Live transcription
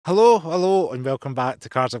Hello, and welcome back to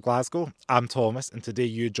Cars of Glasgow. I'm Thomas, and today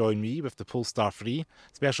you join me with the Polestar 3.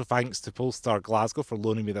 Special thanks to Polestar Glasgow for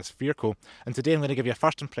loaning me this vehicle. And today I'm going to give you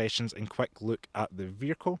first impressions and quick look at the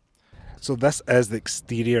vehicle. So this is the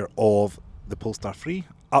exterior of the Polestar 3.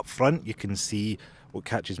 Up front, you can see what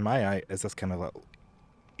catches my eye is this kind of little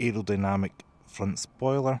aerodynamic front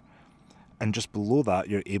spoiler. And just below that,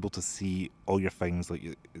 you're able to see all your things, like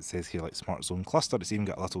it says here, like Smart Zone Cluster. It's even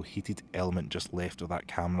got a little heated element just left of that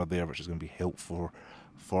camera there, which is going to be helpful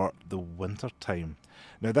for the winter time.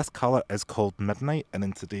 Now, this colour is called Midnight, and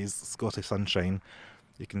in today's Scottish sunshine,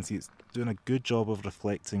 you can see it's doing a good job of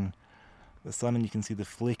reflecting the sun, and you can see the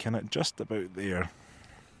flake in it just about there.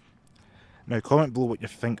 Now, comment below what you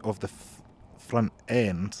think of the front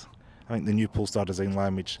end. I think the new Polestar design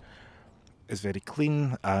language is very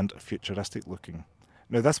clean and futuristic looking.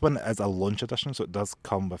 Now this one is a launch edition, so it does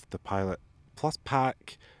come with the Pilot Plus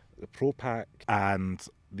pack, the Pro pack, and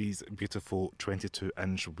these beautiful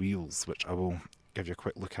 22-inch wheels, which I will give you a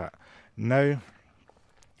quick look at. Now,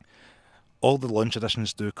 all the launch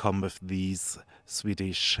editions do come with these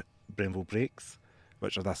Swedish Brembo brakes,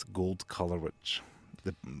 which are this gold colour, which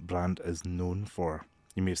the brand is known for.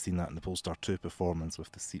 You may have seen that in the Polestar 2 Performance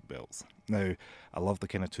with the seatbelts. Now, I love the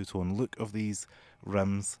kind of two-tone look of these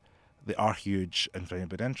rims. They are huge, and for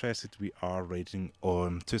anybody interested, we are riding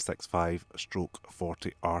on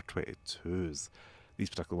 265/40 R22s. These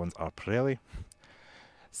particular ones are Pirelli.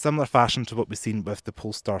 Similar fashion to what we've seen with the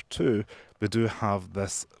Polestar 2, we do have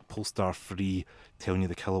this Polestar 3 telling you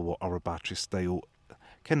the kilowatt hour battery style,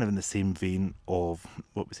 kind of in the same vein of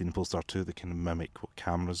what we've seen in Polestar 2. They kind of mimic what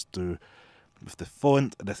cameras do. With the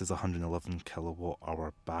font, this is a 111 kilowatt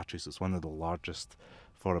hour battery, so it's one of the largest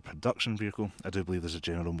for a production vehicle. I do believe there's a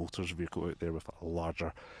General Motors vehicle out there with a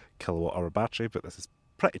larger kilowatt hour battery, but this is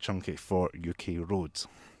pretty chunky for UK roads.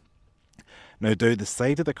 Now down the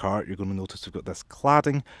side of the car, you're going to notice we've got this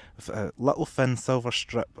cladding with a little thin silver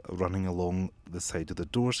strip running along the side of the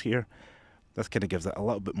doors here. This kind of gives it a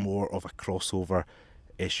little bit more of a crossover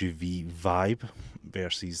SUV vibe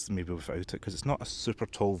versus maybe without it, because it's not a super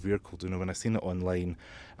tall vehicle. You know, when I seen it online,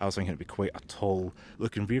 I was thinking it'd be quite a tall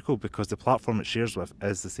looking vehicle because the platform it shares with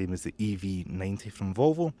is the same as the EV90 from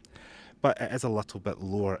Volvo, but it is a little bit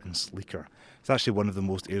lower and sleeker. It's actually one of the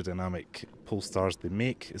most aerodynamic Polestars they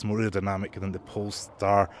make. It's more aerodynamic than the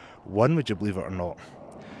Polestar 1, would you believe it or not?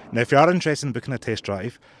 Now, if you are interested in booking a test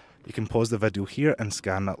drive, you can pause the video here and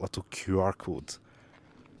scan that little QR code.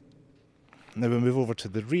 Now we move over to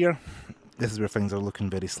the rear. This is where things are looking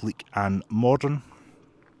very sleek and modern.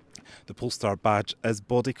 The Polestar badge is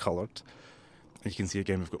body coloured. You can see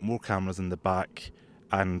again we've got more cameras in the back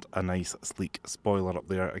and a nice sleek spoiler up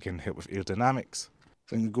there, again help with aerodynamics.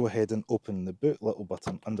 So I'm going to go ahead and open the boot, little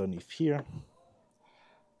button underneath here,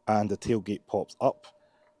 and the tailgate pops up.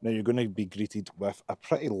 Now you're going to be greeted with a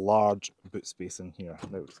pretty large boot space in here.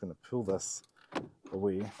 Now we're just going to pull this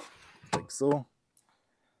away like so.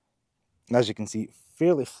 And as you can see,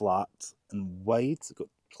 fairly flat and wide. It's got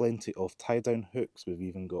plenty of tie-down hooks. We've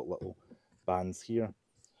even got little bands here.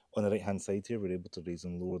 On the right-hand side here, we're able to raise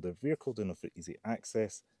and lower the vehicle, doing it for easy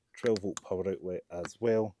access. 12-volt power outlet as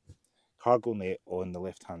well. Cargo net on the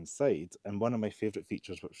left-hand side. And one of my favourite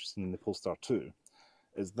features, which we've seen in the Polestar 2,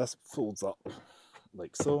 is this folds up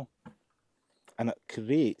like so. And it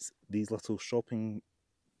creates these little shopping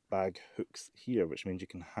bag hooks here, which means you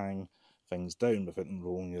can hang things down without them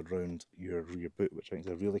rolling around your rear boot, which I think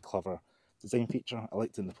is a really clever design feature. I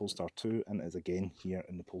liked it in the Polestar 2, and it is again here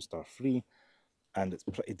in the Polestar 3. And it's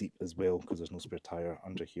pretty deep as well because there's no spare tyre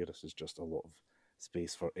under here. This is just a lot of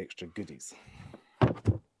space for extra goodies.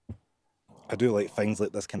 I do like things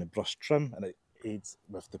like this kind of brush trim, and it aids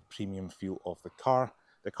with the premium feel of the car.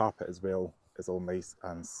 The carpet as well is all nice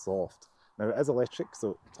and soft. Now it is electric,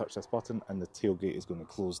 so touch this button and the tailgate is going to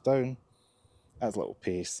close down. Adds a little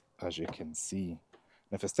pace, as you can see.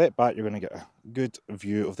 And if I step back, you're going to get a good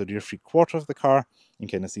view of the rear three-quarter of the car. You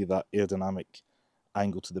can kind of see that aerodynamic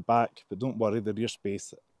angle to the back, but don't worry, the rear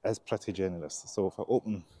space is pretty generous. So if I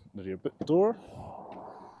open the rear boot door,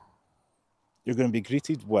 you're going to be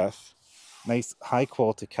greeted with nice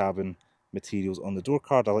high-quality cabin materials on the door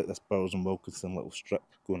card. I like this Bowers & Wilkinson little strip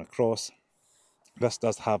going across. This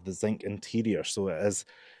does have the zinc interior, so it is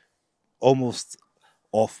almost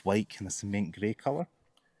off-white kind of cement grey colour,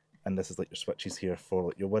 and this is like your switches here for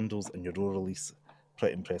like your windows and your door release.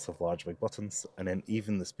 Pretty impressive large big buttons, and then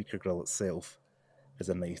even the speaker grille itself is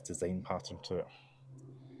a nice design pattern to it.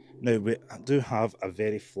 Now we do have a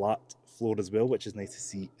very flat floor as well, which is nice to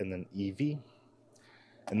see in an EV,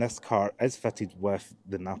 and this car is fitted with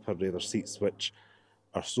the Napa leather seats, which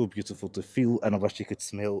are so beautiful to feel, and I wish you could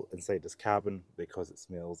smell inside this cabin because it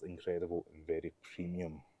smells incredible and very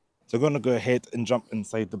premium. So I'm going to go ahead and jump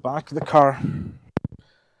inside the back of the car.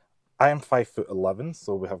 I am 5'11",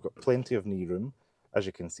 so we have got plenty of knee room. As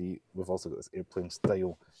you can see, we've also got this airplane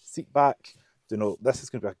style seat back. You know, this is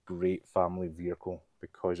going to be a great family vehicle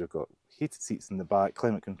because you've got heated seats in the back,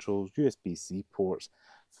 climate controls, USB-C ports,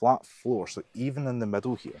 flat floor. So even in the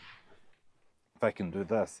middle here, if I can do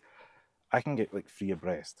this, I can get like 3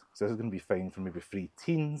 abreast. So this is going to be fine for maybe 3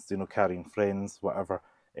 teens, you know, carrying friends, whatever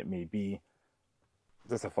it may be.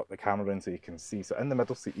 Just to flip the camera in so you can see. So in the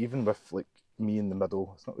middle seat, even with like me in the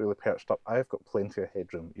middle, it's not really perched up. I've got plenty of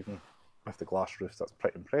headroom, even with the glass roofs. That's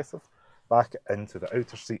pretty impressive. Back into the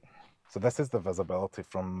outer seat. So this is the visibility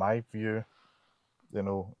from my view. You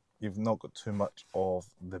know, you've not got too much of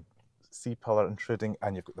the C-pillar intruding,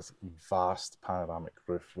 and you've got this vast panoramic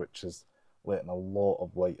roof, which is letting a lot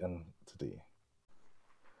of light in today.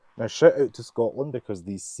 Now, shout out to Scotland because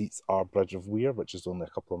these seats are Bridge of Weir, which is only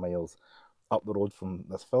a couple of miles up the road from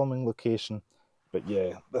this filming location. But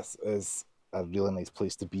yeah, this is a really nice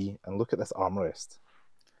place to be. And look at this armrest.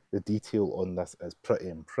 The detail on this is pretty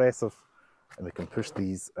impressive. And we can push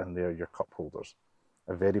these, and they're your cup holders.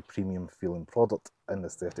 A very premium feeling product and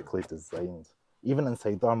aesthetically designed. Even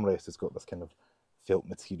inside the armrest, it's got this kind of felt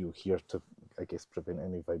material here to, I guess, prevent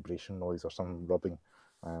any vibration noise or some rubbing.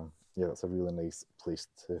 Yeah, that's a really nice place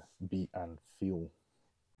to be and feel.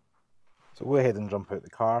 So go ahead and jump out the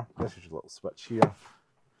car. This is your little switch here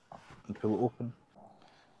and pull it open.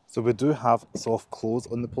 So we do have soft close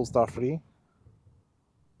on the Polestar 3,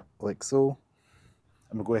 like so.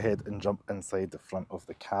 And we'll go ahead and jump inside the front of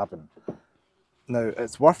the cabin. Now,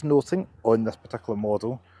 it's worth noting on this particular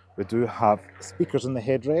model, we do have speakers in the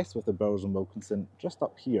headrest with the Bowers & Wilkinson just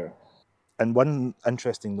up here. And one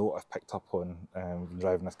interesting note I've picked up on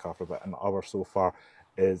driving this car for about an hour so far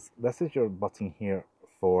is this is your button here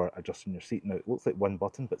for adjusting your seat. Now, it looks like one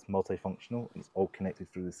button, but it's multifunctional. It's all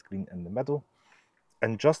connected through the screen in the middle.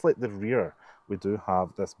 And just like the rear, we do have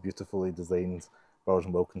this beautifully designed Bowers &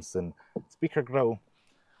 Wilkinson speaker grille.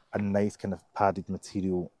 A nice kind of padded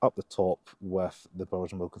material up the top with the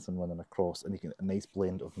Bowers & Wilkinson running across, and you get a nice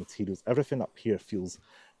blend of materials. Everything up here feels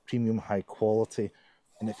premium, high quality,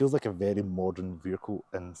 and it feels like a very modern vehicle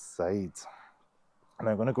inside. And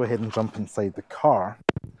I'm going to go ahead and jump inside the car.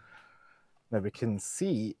 Now we can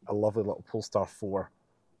see a lovely little Polestar 4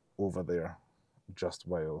 over there, just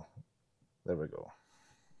while, there we go.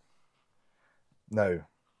 Now,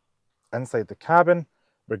 inside the cabin,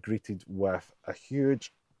 we're greeted with a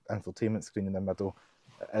huge infotainment screen in the middle.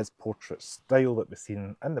 It is portrait style that we've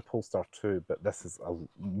seen in the Polestar 2, but this is a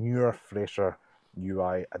newer, fresher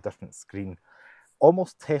UI, a different screen.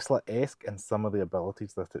 Almost Tesla-esque in some of the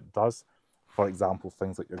abilities that it does. For example,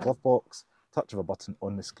 things like your glove box, touch of a button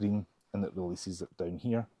on the screen, and it releases it down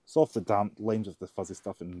here. Softly damp, lined with the fuzzy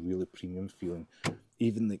stuff and really premium feeling.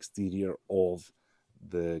 Even the exterior of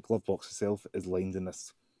the glove box itself is lined in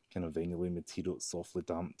this kind of vinyl material. It's softly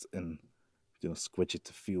damped and, you know, squidgy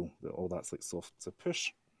to feel. All that's like soft to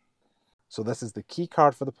push. So this is the key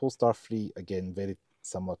card for the Polestar 3. Again, very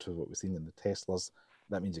similar to what we've seen in the Teslas.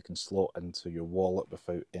 That means you can slot into your wallet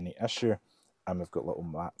without any issue. And we've got little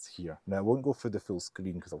mats here. Now, I won't go through the full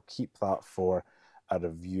screen because I'll keep that for a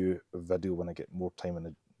review video when I get more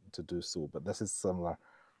time to do so. But this is similar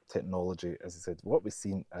technology, as I said, what we've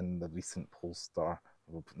seen in the recent Polestar,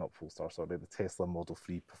 well, not Polestar, sorry, the Tesla Model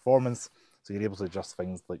 3 Performance. So you're able to adjust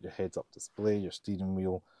things like your heads-up display, your steering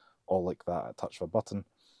wheel, all like that at a touch of a button.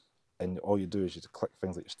 And all you do is you click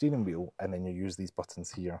things like your steering wheel, and then you use these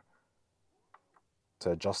buttons here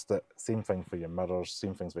to adjust it. Same thing for your mirrors,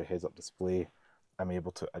 same things for your heads-up display. I'm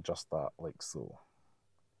able to adjust that like so.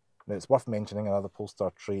 Now, it's worth mentioning another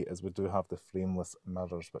Polestar trait is we do have the frameless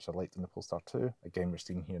mirrors, which I liked in the Polestar 2. Again, we're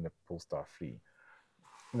seeing here in the Polestar 3.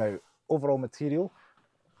 Now, overall material,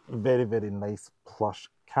 very, very nice plush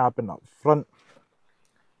cabin up front.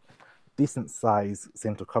 Decent size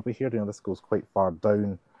centre cubby here. You know, this goes quite far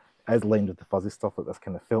down. It is lined with the fuzzy stuff like this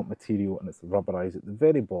kind of felt material, and it's rubberized at the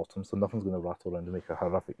very bottom, so nothing's going to rattle around and make a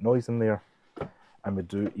horrific noise in there. And we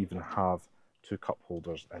do even have 2 cup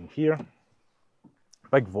holders in here.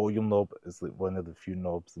 Big volume knob is like one of the few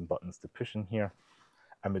knobs and buttons to push in here.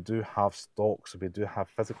 And we do have stock, so we do have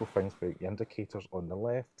physical things for your indicators on the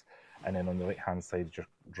left, and then on the right hand side your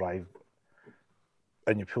drive.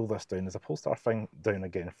 And you pull this down. There's a Polestar thing down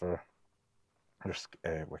again for your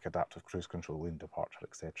like adaptive cruise control, lane departure,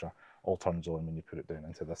 etc. All turns on when you put it down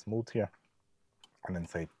into this mode here. And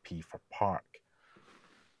inside P for park.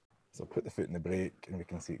 So put the foot in the brake and we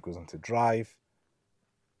can see it goes into drive.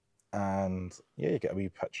 And yeah, you get a wee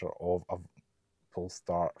picture of a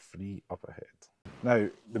Polestar 3 up ahead. Now,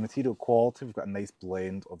 the material quality, we've got a nice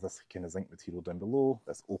blend of this kind of zinc material down below,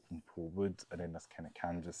 this open pole wood, and then this kind of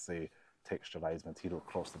canvasy texturized material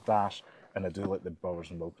across the dash. And I do like the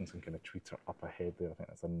Bowers and Wilkinson kind of tweeter up ahead there. I think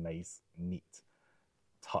that's a nice, neat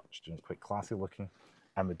touch, and it's quite classy looking.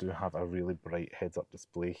 And we do have a really bright heads-up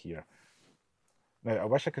display here. Now, I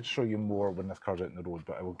wish I could show you more when this car's out on the road,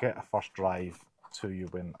 but I will get a first drive to you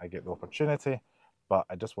when I get the opportunity. But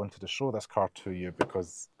I just wanted to show this car to you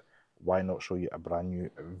because why not show you a brand new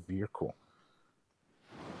vehicle?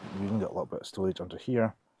 You can get a little bit of storage under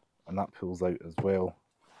here, and that pulls out as well.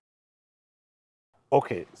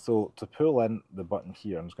 Okay, so to pull in the button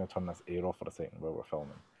here, I'm just going to turn this air off for a second while we're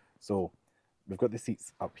filming. So we've got the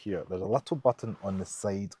seats up here. There's a little button on the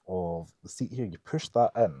side of the seat here. You push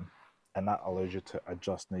that in, and that allows you to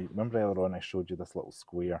adjust. Now, remember earlier on I showed you this little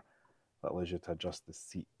square that allows you to adjust the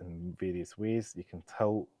seat in various ways. You can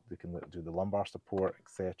tilt, you can do the lumbar support,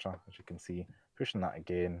 etc. As you can see, pushing that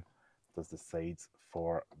again does the sides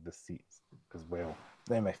for the seats as well.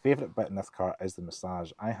 Now, my favourite bit in this car is the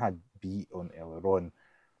massage. I had B on earlier on,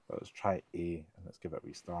 but let's try A and let's give it a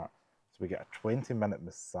restart. So we get a 20-minute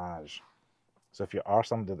massage. So if you are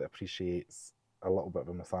somebody that appreciates a little bit of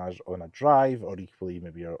a massage on a drive, or equally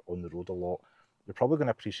maybe you're on the road a lot, you're probably going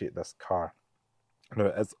to appreciate this car. Now,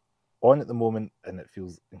 it is on at the moment and it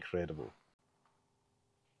feels incredible.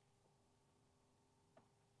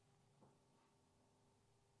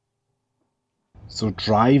 So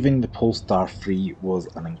driving the Polestar 3 was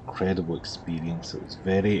an incredible experience. It was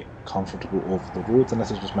very comfortable over the roads, and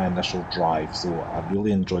this is just my initial drive, so I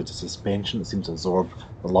really enjoyed the suspension. It seemed to absorb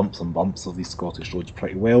the lumps and bumps of these Scottish roads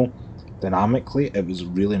pretty well. Dynamically, it was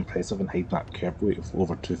really impressive in hiding that curb weight of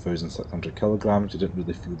over 2,600 kilograms. You didn't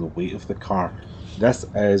really feel the weight of the car. This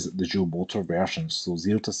is the dual motor version, so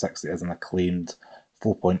 0 to 60 is an acclaimed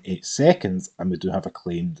 4.8 seconds, and we do have a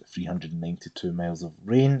claimed 392 miles of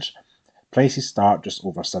range. Prices start just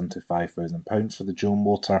over £75,000 for the dual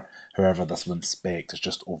motor, however this one's spec'd is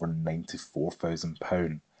just over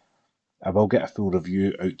 £94,000. I will get a full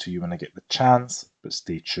review out to you when I get the chance, but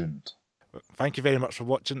stay tuned. Thank you very much for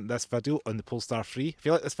watching this video on the Polestar 3. If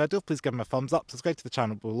you like this video, please give me a thumbs up, subscribe to the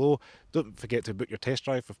channel below, don't forget to book your test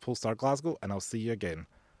drive with Polestar Glasgow, and I'll see you again.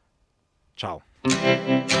 Ciao.